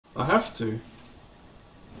I have to.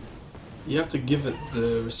 You have to give it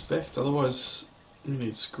the respect, otherwise you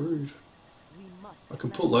get screwed. I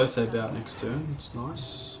can put Lothab out next turn, it's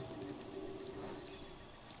nice.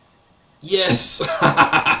 Yes!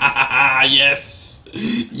 Yes!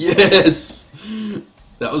 Yes!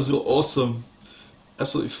 That was awesome.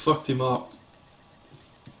 Absolutely fucked him up.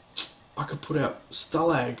 I could put out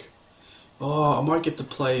Stalag. Oh, I might get to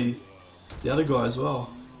play the other guy as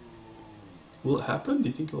well. Will it happen? Do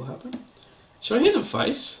you think it will happen? Should I hit him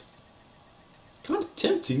face? Kind of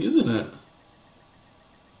tempting, isn't it?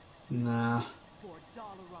 Nah.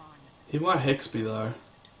 He might hex me though.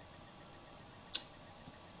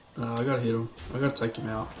 I gotta hit him. I gotta take him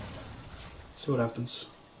out. See what happens.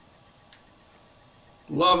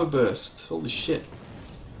 Lava burst. Holy shit.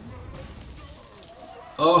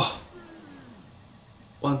 Oh!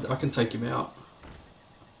 I can take him out.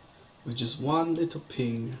 With just one little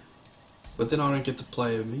ping. But then I don't get to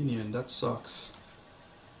play a minion. That sucks.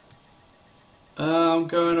 I'm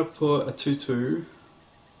going to put a 2-2.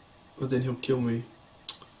 But then he'll kill me.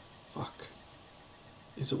 Fuck.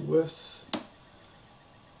 Is it worth...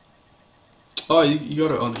 Oh, you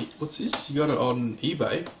got it on... What's this? You got it on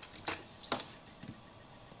eBay.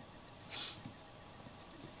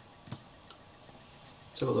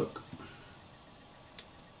 Let's have a look.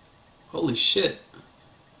 Holy shit.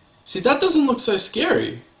 See, that doesn't look so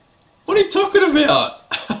scary. What are you talking about?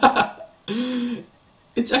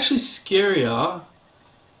 It's actually scarier.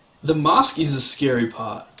 The mask is the scary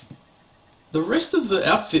part. The rest of the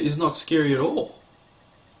outfit is not scary at all.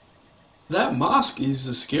 That mask is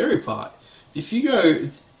the scary part. If you go,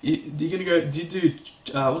 you're gonna go. Do you do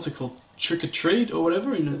what's it called, trick or treat or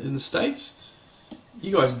whatever in the States?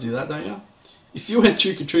 You guys do that, don't you? If you went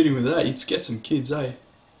trick or treating with that, you'd get some kids, eh?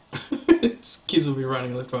 Kids will be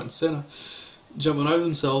running left, right, and centre, jumping over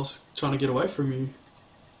themselves, trying to get away from you.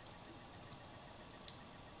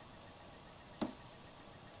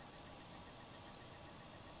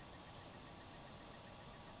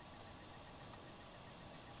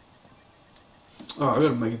 Oh, I've got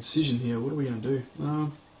to make a decision here. What are we going to do?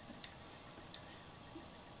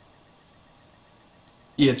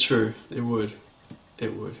 Yeah, true. It would.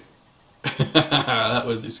 It would. That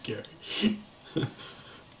would be scary.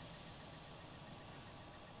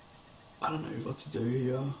 I don't know what to do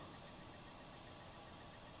here.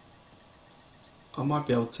 I might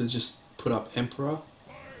be able to just put up Emperor.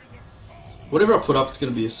 Whatever I put up, it's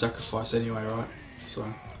going to be a sacrifice anyway, right? So...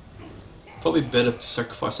 probably better to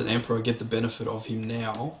sacrifice an Emperor and get the benefit of him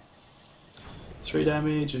now. 3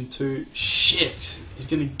 damage and 2... Shit! He's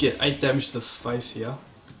gonna get 8 damage to the face here.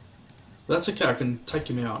 That's okay, I can take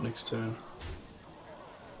him out next turn.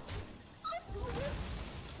 I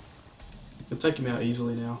can take him out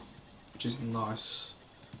easily now, which is nice.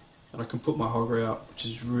 And I can put my Hogger out, which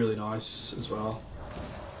is really nice as well.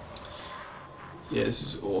 Yeah, this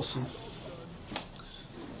is awesome.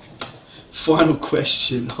 Final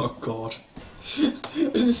question, oh god.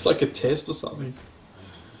 Is this like a test or something?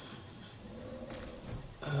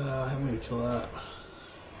 How am I going to kill that?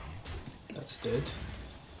 That's dead.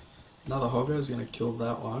 Another Hogger is going to kill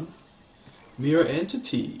that one. Mirror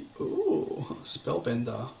Entity. Ooh,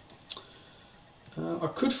 Spellbender. I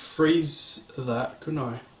could freeze that, couldn't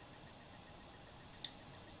I?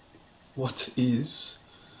 What is...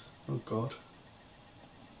 oh god.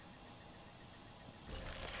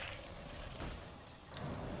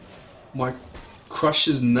 My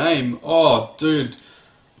crush's name. Oh, dude.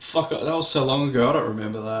 Fuck, that was so long ago, I don't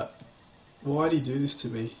remember that. Why do you do this to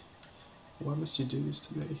me? Why must you do this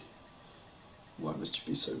to me? Why must you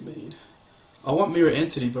be so mean? I want Mirror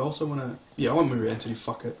Entity, but I also want to... yeah, I want Mirror Entity,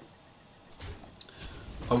 fuck it.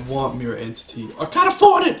 I want Mirror Entity. I can't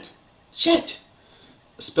afford it! Shit!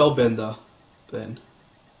 Spellbender, then.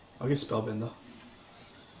 I'll get Spellbender.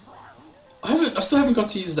 I still haven't got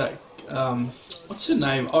to use that... what's her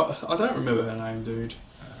name? I don't remember her name, dude.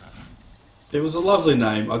 It was a lovely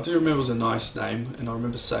name. I do remember it was a nice name, and I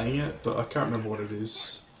remember saying it, but I can't remember what it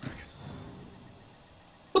is.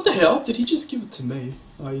 What the hell? Did he just give it to me?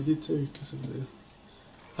 Oh, he did too, because of the...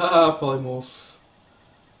 haha, polymorph.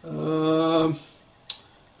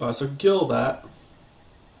 Alright, so gill that.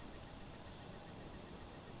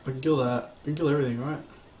 I can kill that. I can kill everything, right?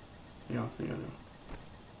 Hang on, hang on.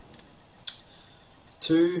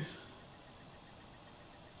 2.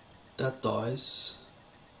 That dies.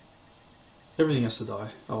 Everything has to die.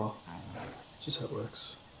 Oh well. Just how it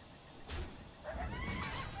works.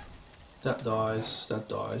 That dies. That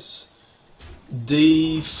dies.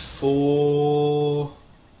 D4.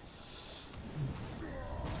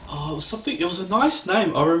 Oh, it was something. It was a nice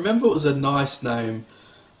name. I remember it was a nice name.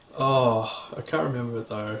 Oh, I can't remember it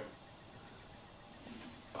though.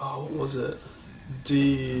 Oh, what was it?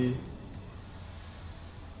 D.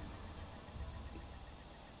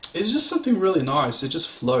 It was just something really nice. It just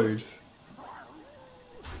flowed.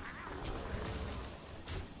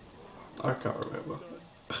 I can't remember.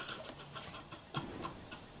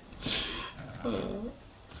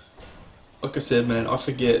 Like I said, man, I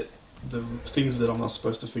forget the things that I'm not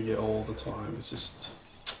supposed to forget all the time. It just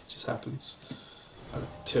happens. I have a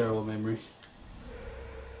terrible memory.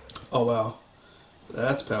 Oh wow,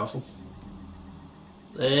 that's powerful.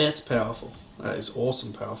 That's powerful. That is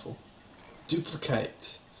awesome powerful.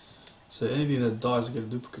 Duplicate. So anything that dies, I get a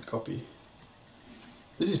duplicate copy.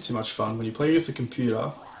 This is too much fun. When you play against the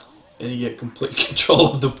computer and you get complete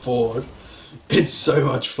control of the board, it's so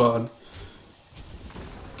much fun.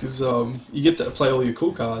 Because you get to play all your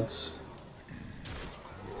cool cards.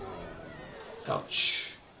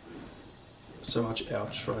 Ouch. So much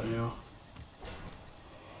ouch right now.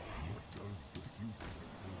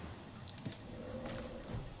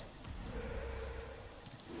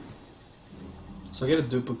 So I get a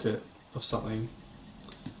duplicate of something.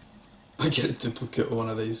 I get a duplicate of one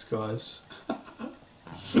of these guys.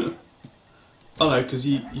 Oh no, because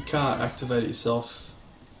you can't activate it yourself.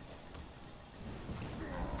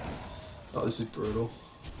 Oh, this is brutal.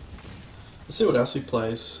 Let's see what else he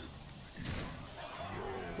plays.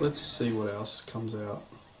 Let's see what else comes out.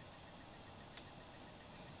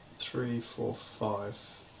 3, 4, 5.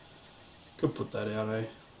 Could put that out, eh?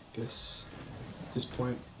 Guess at this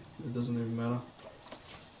point it doesn't even matter.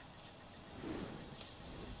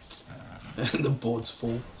 And the board's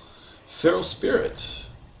full. Feral Spirit.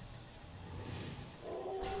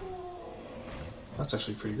 That's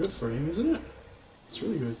actually pretty good for him, isn't it? It's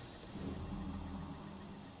really good.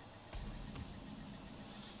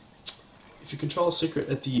 If you control a secret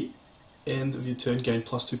at the end of your turn, gain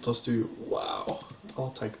 +2/+2. Wow,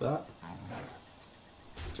 I'll take that.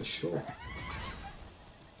 For sure.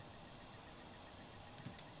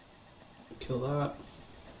 Kill that.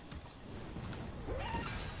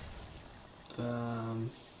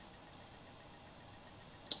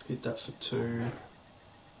 Hit that for 2.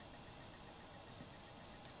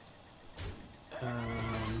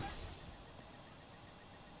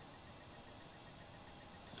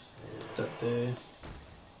 That there.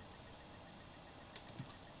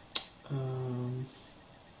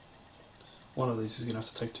 One of these is going to have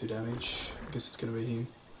to take 2 damage. I guess it's going to be him.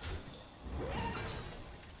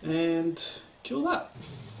 And kill that.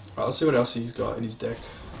 Alright, let's see what else he's got in his deck.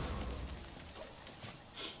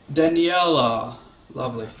 Daniela!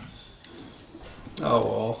 Lovely. Oh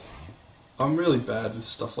well. I'm really bad with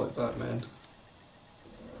stuff like that, man.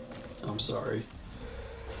 I'm sorry.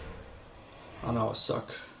 I know I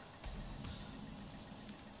suck.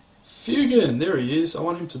 Fugan! There he is. I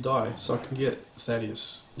want him to die so I can get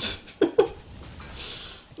Thaddeus.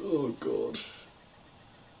 Oh god.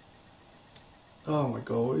 Oh my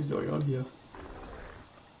god, what is going on here?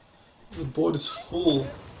 The board is full.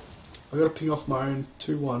 I gotta ping off my own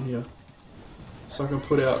 2-1 here. So I can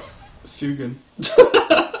put out Fugan.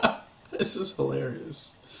 This is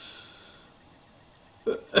hilarious.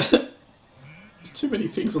 There's too many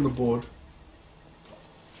things on the board.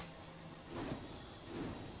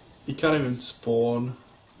 You can't even spawn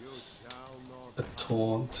a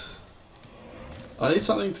taunt. I need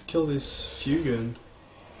something to kill this Fugan.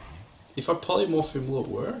 If I polymorph him, will it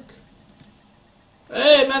work?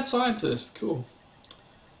 Hey, mad scientist! Cool.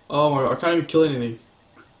 Oh my god, I can't even kill anything.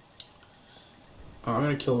 Alright, I'm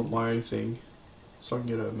gonna kill my own thing so I can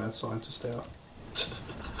get a mad scientist out. This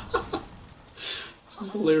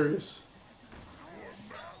is hilarious.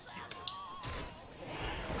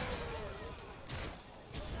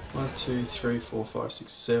 One, 2, 3, 4, 5,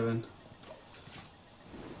 6, 7.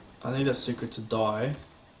 I need that secret to die.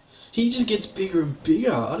 He just gets bigger and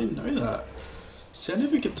bigger. I didn't know that. See, I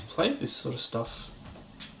never get to play this sort of stuff.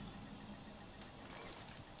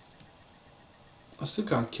 I still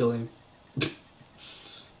can't kill him.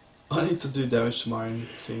 I need to do damage to my own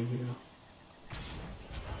thing here.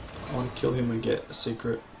 I want to kill him and get a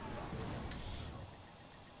secret.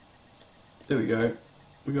 There we go.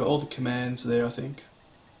 We got all the commands there, I think.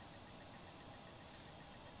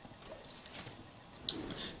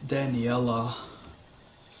 Daniela.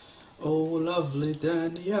 Oh, lovely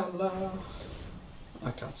Daniela.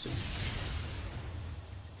 I can't see.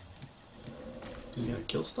 Is he gonna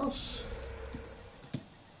kill stuff?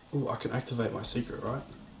 Oh, I can activate my secret, right?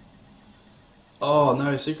 Oh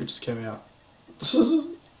no, secret just came out.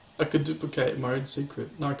 I could duplicate my own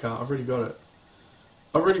secret. No, I can't. I've already got it.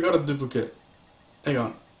 I've already got a duplicate. Hang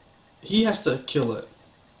on. He has to kill it,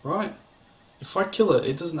 right? If I kill it,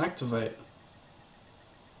 it doesn't activate.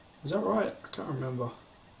 Is that right? I can't remember.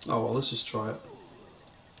 Oh well, let's just try it.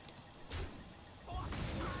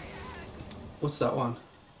 What's that one?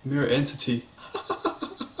 Mirror entity.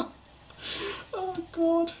 Oh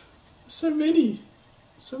god. So many.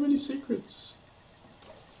 So many secrets.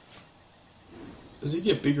 Does he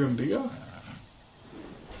get bigger and bigger?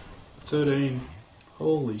 13.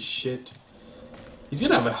 Holy shit. He's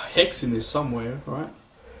gonna have a hex in there somewhere, right?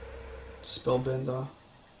 Spellbender.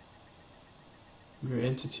 Mirror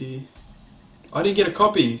entity. I didn't get a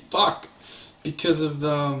copy. Fuck. Because of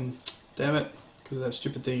the... damn it. Because of that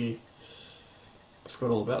stupid thingy. I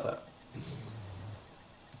forgot all about that.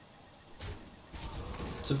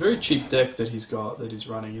 It's a very cheap deck that he's got, that he's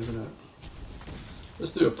running, isn't it?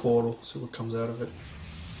 Let's do a portal, see what comes out of it.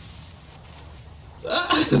 Ah,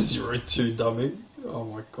 0-2 dummy. Oh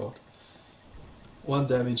my god. 1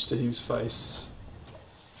 damage to his face.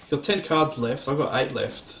 He's got 10 cards left, I've got 8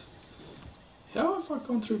 left. How have I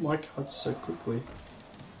gone through my cards so quickly?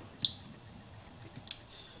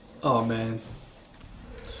 Oh man.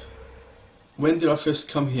 When did I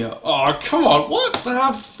first come here? Oh, come on, what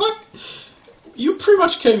the fuck? You pretty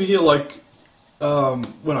much came here like,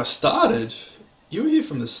 when I started. You were here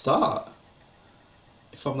from the start.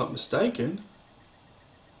 If I'm not mistaken.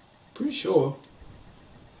 Pretty sure.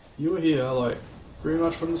 You were here like, pretty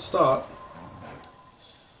much from the start.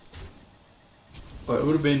 Like, it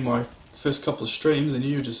would have been my first couple of streams and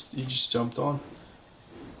you just jumped on.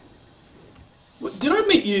 What, did I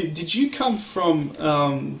meet you? Did you come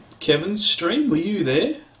from Kevin's stream? Were you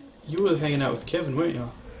there? You were hanging out with Kevin, weren't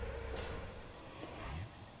you?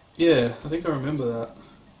 Yeah, I think I remember that.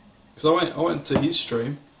 Because I went to his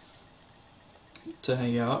stream to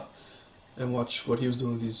hang out and watch what he was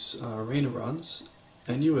doing with his arena runs,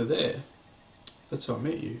 and you were there. That's how I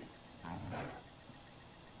met you.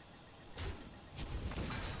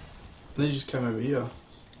 And then you just came over here.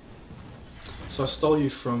 So I stole you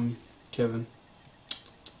from Kevin.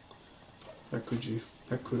 How could you?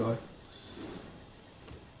 How could I?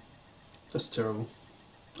 That's terrible.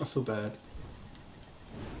 I feel bad.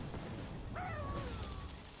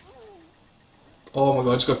 Oh my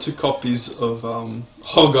god, I just got 2 copies of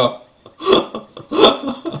Hogger.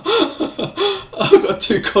 I've got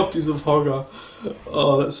 2 copies of Hogger.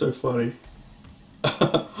 Oh, that's so funny.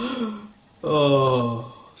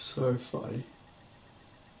 Oh, so funny.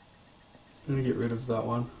 I'm gonna get rid of that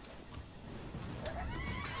one.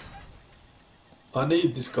 I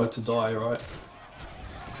need this guy to die, right?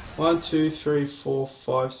 1, 2, 3, 4,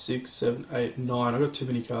 5, 6, 7, 8, 9. I got too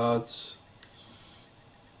many cards.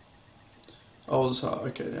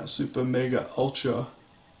 Okay, now super mega ultra.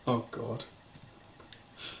 Oh god.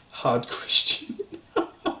 Hard question.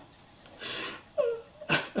 Am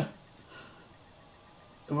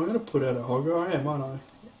I gonna put out a Hogger? I am, aren't I?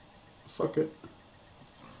 Fuck it.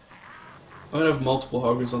 I'm gonna have multiple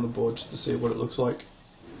Hoggers on the board just to see what it looks like.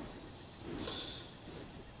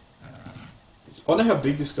 I wonder how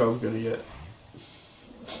big this guy was gonna get.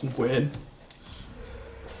 When?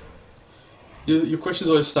 Your questions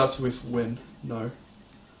always starts with when. No.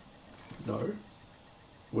 No.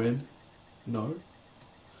 When. No.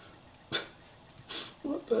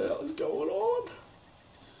 What the hell is going on?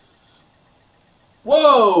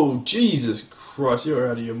 Whoa! Jesus Christ, you're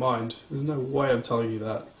out of your mind. There's no way I'm telling you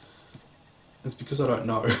that. It's because I don't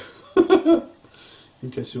know.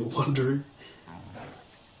 In case you were wondering.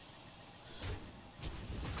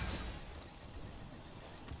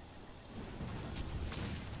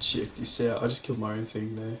 Check this out. I just killed my own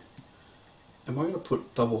thing there. Am I going to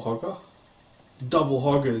put double Hogger? Double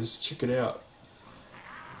Hoggers. Check it out.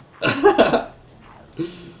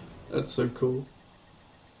 That's so cool.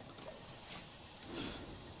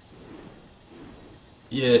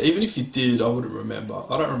 Yeah, even if you did, I wouldn't remember.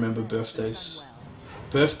 I don't remember birthdays.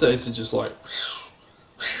 Birthdays are just like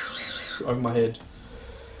over my head.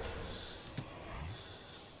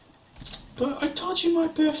 But I told you my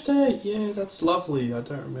birthday. Yeah, that's lovely. I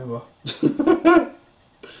don't remember.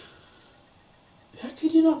 How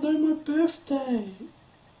could you not know my birthday?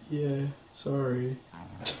 Yeah, sorry.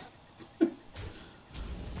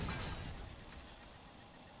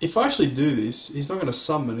 If I actually do this, he's not going to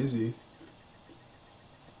summon, is he?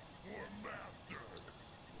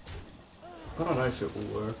 I don't know if it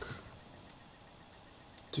will work.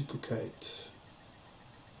 Duplicate.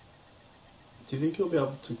 Do you think he'll be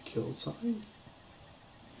able to kill something?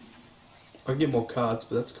 I can get more cards,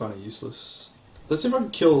 but that's kind of useless. Let's see if I can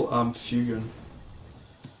kill Fugan.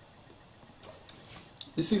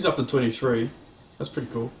 This thing's up to 23. That's pretty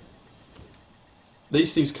cool.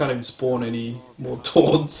 These things can't even spawn any more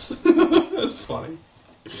taunts. That's funny.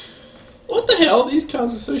 What the hell? These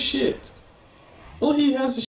cards are so shit. All he has is